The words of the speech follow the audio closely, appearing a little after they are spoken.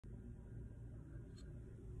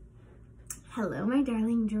Hello, my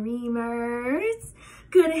darling dreamers.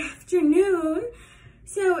 Good afternoon.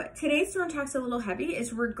 So today's Throne Talk's a little heavy.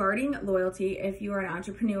 It's regarding loyalty if you are an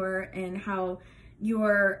entrepreneur and how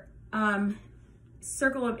your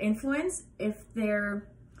circle of influence, if they're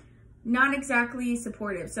not exactly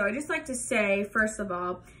supportive. So I just like to say, first of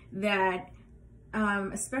all, that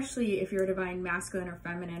especially if you're a divine masculine or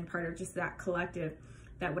feminine part of just that collective,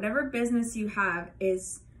 that whatever business you have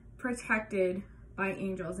is protected by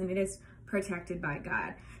angels and it is protected by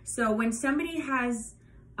God. So when somebody has,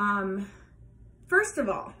 first of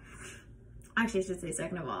all, actually I should say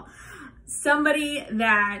second of all, somebody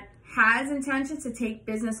that has intentions to take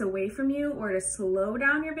business away from you or to slow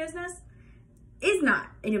down your business is not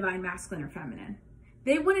a divine masculine or feminine.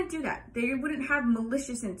 They wouldn't do that. They wouldn't have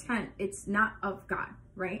malicious intent. It's not of God,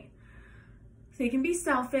 right? They can be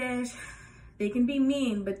selfish, they can be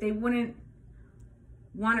mean, but they wouldn't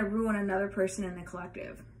want to ruin another person in the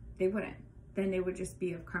collective. They wouldn't. Then they would just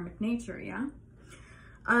be of karmic nature, yeah?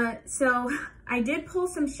 So I did pull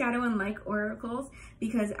some shadow and light oracles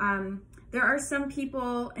because there are some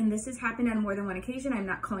people, and this has happened on more than one occasion. I'm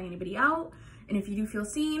not calling anybody out. And if you do feel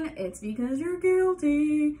seen, it's because you're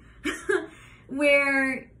guilty.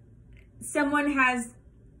 Where someone has,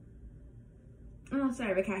 oh,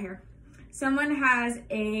 sorry, I have a cat here. Someone has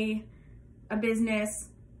a business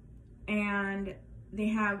and they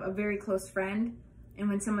have a very close friend. And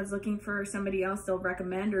when someone's looking for somebody else, they'll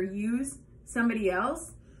recommend or use somebody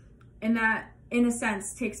else. And that, in a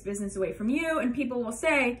sense, takes business away from you. And people will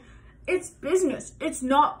say, it's business, it's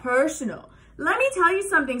not personal. Let me tell you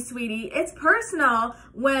something, sweetie. It's personal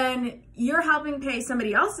when you're helping pay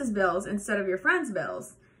somebody else's bills instead of your friend's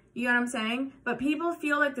bills. You know what I'm saying? But people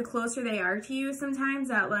feel like the closer they are to you sometimes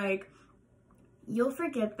that like, you'll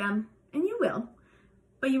forgive them, and you will.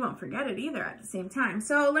 But you won't forget it either at the same time.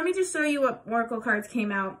 So let me just show you what oracle cards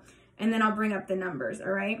came out, and then I'll bring up the numbers,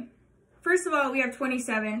 all right? First of all, we have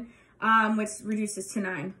 27, which reduces to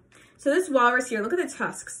 9. So this walrus here, look at the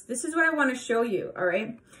tusks. This is what I want to show you, all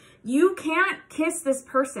right? You can't kiss this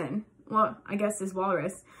person, well, I guess this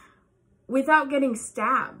walrus, without getting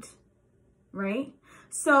stabbed, right?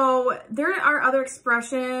 So there are other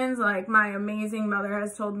expressions, like my amazing mother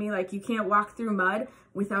has told me, like you can't walk through mud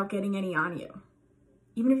without getting any on you.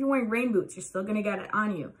 Even if you're wearing rain boots, you're still gonna get it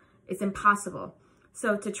on you. It's impossible.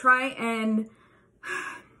 So to try and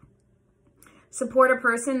support a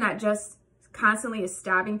person that just constantly is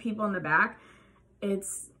stabbing people in the back, I'm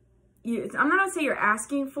not gonna say you're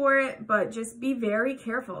asking for it, but just be very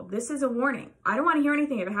careful. This is a warning. I don't wanna hear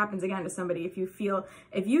anything if it happens again to somebody. If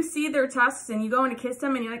you see their tusks and you go in to kiss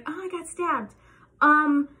them and you're like, oh, I got stabbed.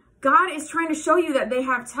 God is trying to show you that they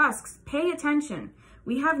have tusks. Pay attention.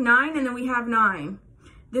 We have 9 and then we have 9.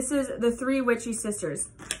 This is the 3 witchy sisters.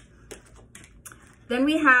 Then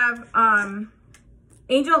we have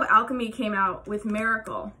Angel of Alchemy came out with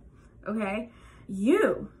Miracle, okay?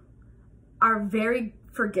 You are very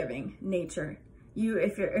forgiving nature.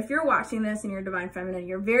 If you're watching this and you're divine feminine,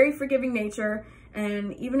 you're very forgiving nature.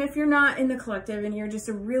 And even if you're not in the collective and you're just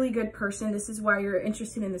a really good person, this is why you're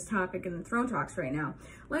interested in this topic in the Throne Talks right now.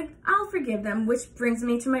 Like, I'll forgive them, which brings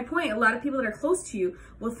me to my point. A lot of people that are close to you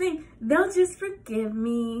will think, they'll just forgive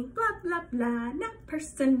me, blah, blah, blah, not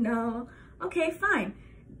personal. Okay, fine.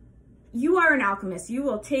 You are an alchemist. You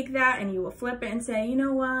will take that and you will flip it and say, you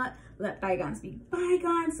know what? Let bygones be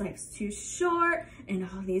bygones. Life's too short and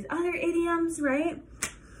all these other idioms, right?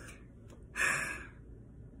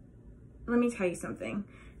 Let me tell you something.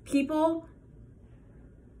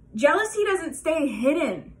 Jealousy doesn't stay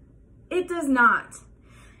hidden. It does not.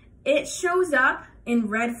 It shows up in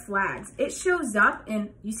red flags. It shows up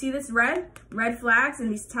in, you see this red flags and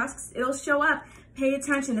these tusks? It'll show up. Pay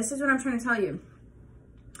attention. This is what I'm trying to tell you.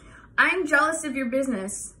 I'm jealous of your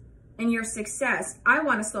business and your success. I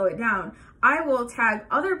want to slow it down. I will tag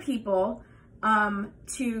other people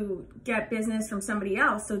to get business from somebody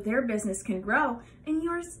else so their business can grow and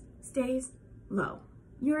yours stays low.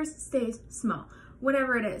 Yours stays small.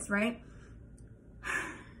 Whatever it is, right?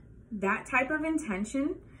 That type of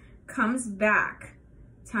intention comes back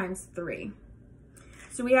times 3.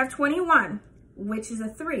 So we have 21, which is a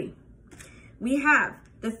 3. We have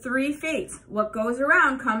the 3 fates. What goes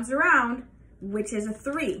around comes around, which is a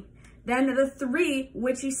 3. Then the 3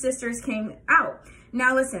 witchy sisters came out.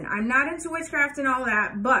 Now listen, I'm not into witchcraft and all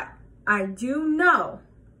that, but I do know,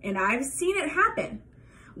 and I've seen it happen,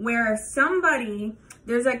 where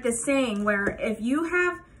there's like this saying where if you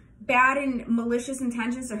have bad and malicious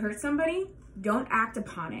intentions to hurt somebody, don't act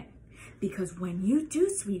upon it. Because when you do,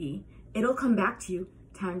 sweetie, it'll come back to you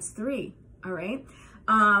times 3, all right?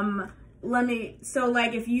 So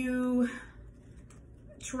like if you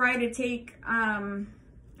try to take, I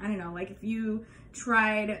don't know, like if you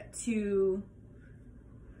tried to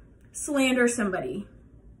slander somebody,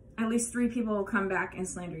 at least 3 people will come back and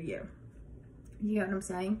slander you. You get what I'm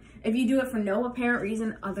saying? If you do it for no apparent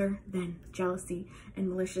reason other than jealousy and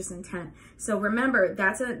malicious intent. So remember,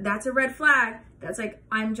 that's a red flag. That's like,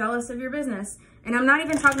 I'm jealous of your business. And I'm not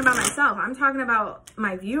even talking about myself. I'm talking about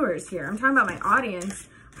my viewers here. I'm talking about my audience.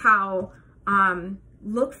 How,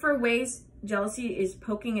 look for ways jealousy is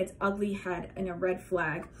poking its ugly head in a red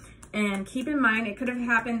flag. And keep in mind, it could have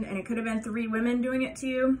happened and it could have been 3 women doing it to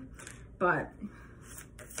you. But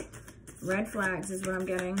red flags is what I'm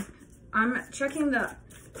getting. I'm checking the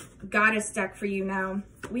goddess deck for you now.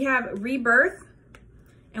 We have rebirth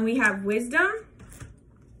and we have wisdom.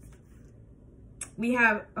 We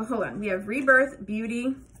have, oh, hold on. We have rebirth,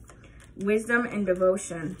 beauty, wisdom, and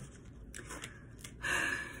devotion.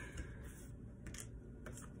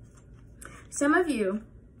 Some of you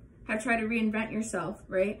have tried to reinvent yourself,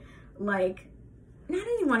 right? Like, not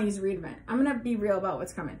even want to use reinvent. I'm going to be real about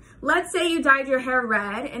what's coming. Let's say you dyed your hair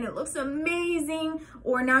red and it looks amazing,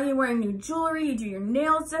 or now you're wearing new jewelry, you do your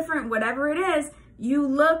nails different, whatever it is, you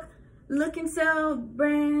looking so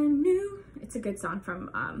brand new. It's a good song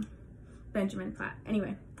from Benjamin Platt.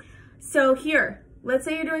 Anyway, so here, let's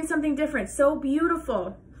say you're doing something different, so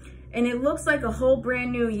beautiful, and it looks like a whole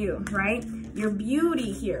brand new you, right? Your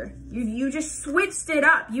beauty here, you just switched it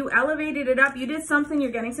up, you elevated it up, you did something, you're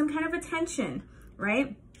getting some kind of attention,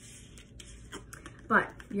 right? But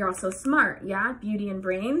you're also smart, yeah? Beauty and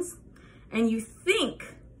brains. And you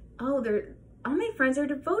think, oh, all my friends are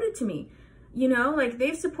devoted to me. You know, like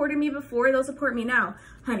they've supported me before, they'll support me now.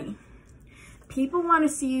 Honey, people want to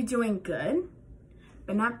see you doing good,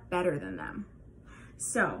 but not better than them.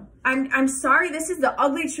 So I'm sorry, this is the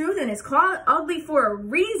ugly truth, and it's called ugly for a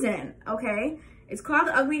reason, okay? It's called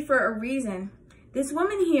ugly for a reason. This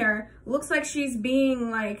woman here looks like she's being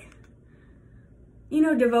like, you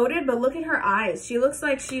know, devoted, but look at her eyes. She looks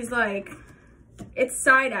like she's like, it's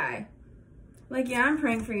side eye. Like, yeah, I'm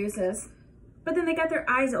praying for you, sis. But then they got their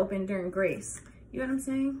eyes open during grace. You know what I'm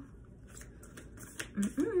saying?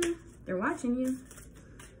 They're watching you,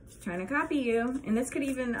 trying to copy you. And this could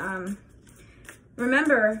even,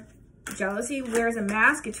 remember, jealousy wears a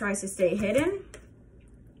mask. It tries to stay hidden.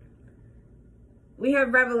 We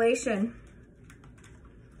have revelation.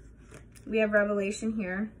 We have revelation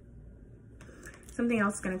here. Something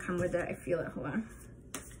else is going to come with it. I feel it. Hold on.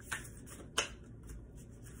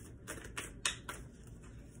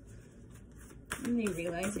 What are they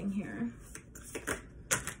realizing here?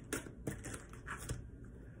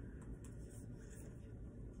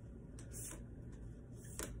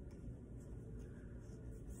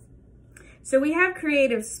 So we have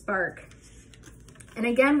creative spark. And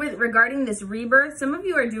again, regarding this rebirth, some of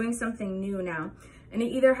you are doing something new now. And it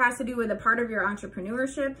either has to do with a part of your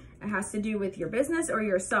entrepreneurship, it has to do with your business or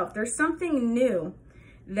yourself. There's something new,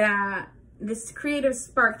 that this creative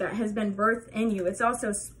spark that has been birthed in you. It's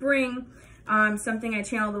also spring, something I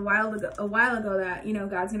channeled a while ago that, you know,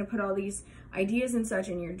 God's going to put all these ideas and such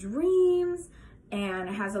in your dreams. And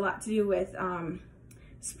it has a lot to do with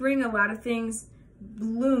spring, a lot of things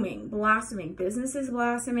blooming, blossoming, businesses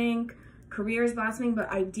blossoming, careers blossoming, but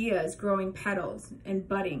ideas growing petals and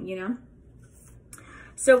budding, you know?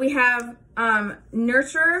 So we have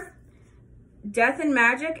nurture, death and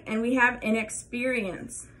magic, and we have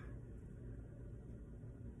inexperience.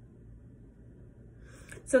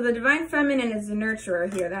 So the divine feminine is the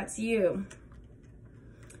nurturer here. That's you.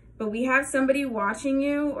 But we have somebody watching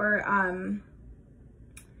you, or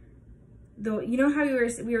you know how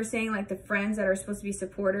we were saying, like, the friends that are supposed to be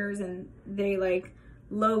supporters and they like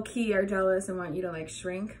low key are jealous and want you to like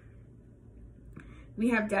shrink. We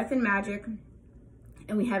have death and magic.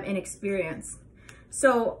 And we have inexperience.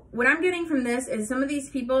 So what I'm getting from this is some of these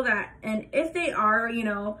people that, and if they are, you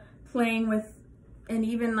know, playing with, and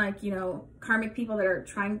even like, you know, karmic people that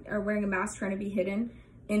are wearing a mask, trying to be hidden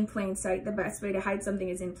in plain sight. The best way to hide something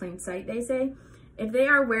is in plain sight, they say. If they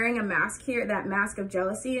are wearing a mask here, that mask of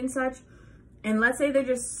jealousy and such, and let's say they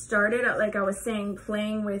just started, like I was saying,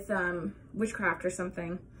 playing with witchcraft or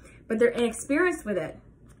something, but they're inexperienced with it.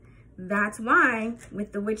 That's why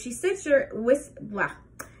with the witchy sisters,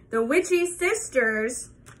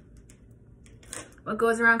 what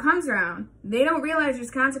goes around comes around. They don't realize there's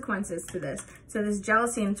consequences to this, to this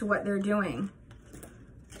jealousy and to what they're doing.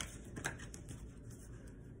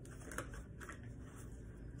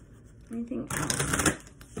 Anything else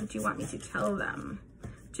that you want me to tell them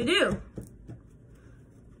to do?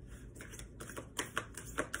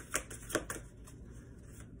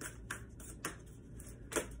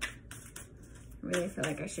 I really feel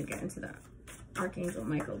like I should get into that Archangel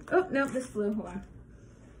Michael. Oh, no, this flew. Hold on.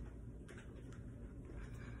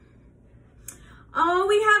 Oh,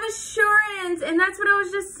 we have assurance. And that's what I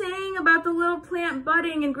was just saying about the little plant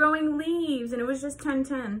budding and growing leaves. And it was just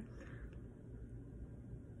 10-10.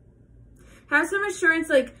 Have some assurance,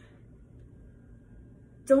 like,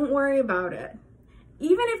 don't worry about it.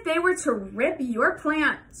 Even if they were to rip your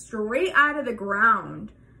plant straight out of the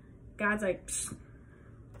ground, God's like, psh,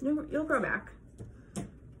 you'll grow back.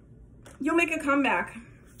 You'll make a comeback.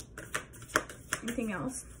 Anything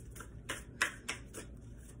else?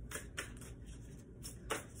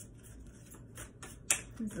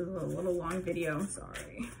 This is a little long video, I'm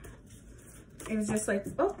sorry. It was just like,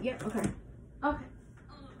 oh, yeah, okay. Okay.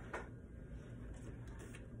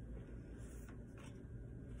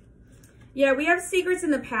 Yeah, we have secrets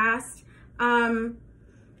in the past. So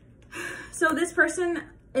this person,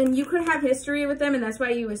 and you could have history with them, and that's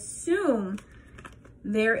why you assume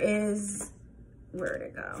there is, where'd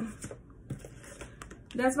it go?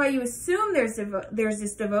 That's why you assume there's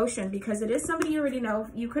this devotion, because it is somebody you already know.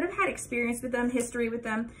 You could have had experience with them, history with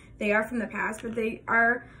them. They are from the past, but they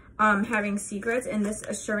are having secrets, and this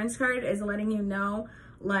assurance card is letting you know,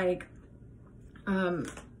 like,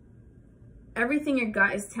 everything your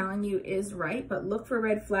gut is telling you is right, but look for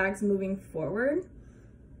red flags moving forward.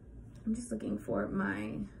 I'm just looking for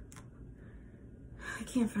my, I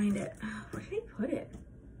can't find it. Oh, where did I put it?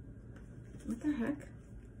 What the heck?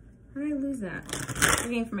 How did I lose that? I'm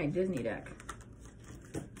looking for my Disney deck.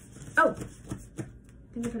 Oh, I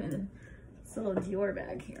think I put it in this little Dior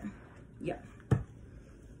bag here. Yeah.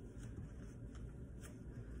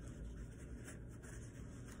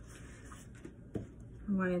 I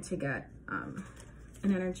wanted to get an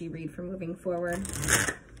energy read for moving forward.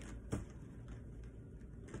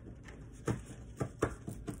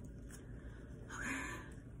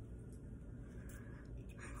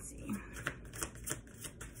 Let's see.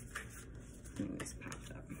 This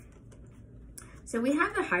popped up. So we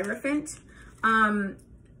have the Hierophant.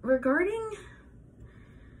 Regarding,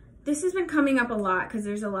 this has been coming up a lot because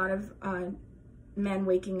there's a lot of men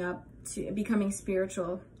waking up to becoming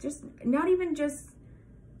spiritual, just not even just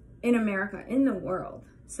in America, in the world.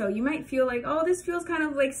 So you might feel like, oh, this feels kind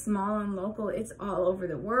of like small and local. It's all over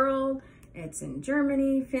the world. It's in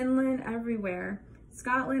Germany, Finland, everywhere,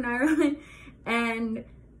 Scotland, Ireland, and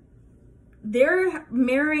they're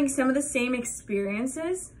mirroring some of the same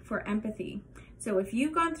experiences for empathy. So if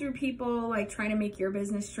you've gone through people like trying to make your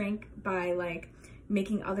business shrink by like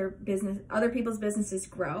making other people's businesses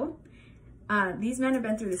grow, these men have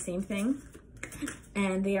been through the same thing.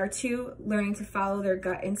 And they are too learning to follow their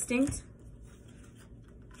gut instinct.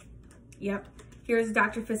 Yep. Here's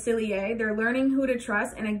Dr. Facilier. They're learning who to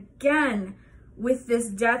trust. And again, with this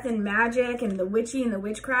death and magic and the witchy and the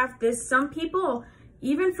witchcraft, there's some people,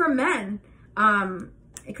 even for men,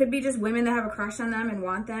 it could be just women that have a crush on them and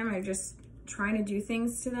want them or just trying to do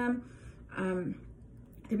things to them.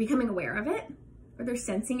 They're becoming aware of it, or they're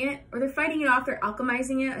sensing it, or they're fighting it off. They're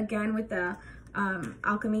alchemizing it, again, with the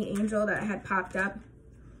alchemy angel that had popped up,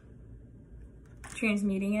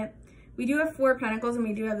 transmuting it. We do have 4 pentacles and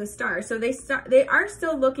we do have the star. So they are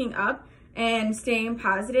still looking up and staying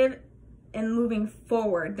positive and moving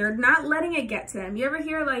forward. They're not letting it get to them. You ever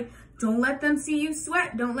hear like, don't let them see you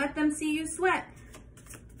sweat. Don't let them see you sweat.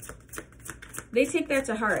 They take that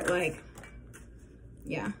to heart. Like,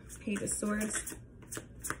 yeah, Page of Swords.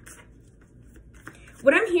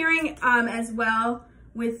 What I'm hearing as well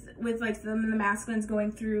with like the masculines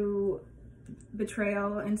going through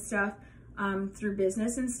betrayal and stuff, through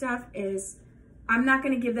business and stuff, is I'm not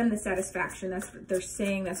going to give them the satisfaction. That's what they're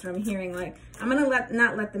saying. That's what I'm hearing. Like, I'm going to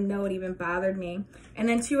not let them know it even bothered me. And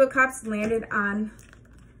then 2 of Cups landed on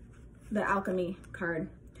the alchemy card.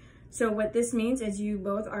 So what this means is you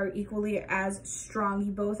both are equally as strong.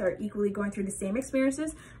 You both are equally going through the same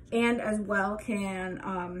experiences, and as well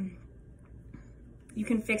can, you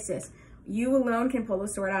can fix this. You alone can pull the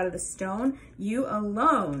sword out of the stone. You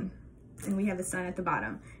alone. And we have the sun at the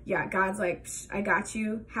bottom. Yeah, God's like, I got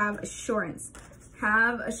you. Have assurance.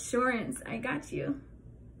 Have assurance. I got you.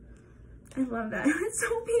 I love that. It's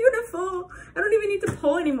so beautiful. I don't even need to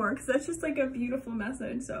pull anymore because that's just like a beautiful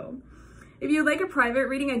message. So if you'd like a private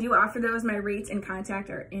reading, I do offer those. My rates and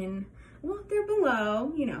contact are in, well, they're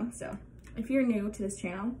below, you know. So if you're new to this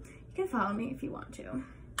channel, you can follow me if you want to.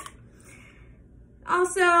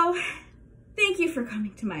 Also, thank you for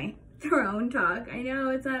coming to my throne talk. I know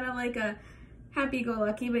it's not like a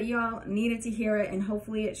happy-go-lucky, but y'all needed to hear it, and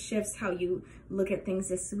hopefully it shifts how you look at things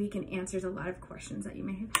this week and answers a lot of questions that you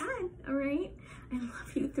may have had. All right? I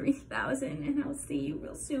love you 3,000, and I'll see you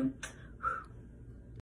real soon.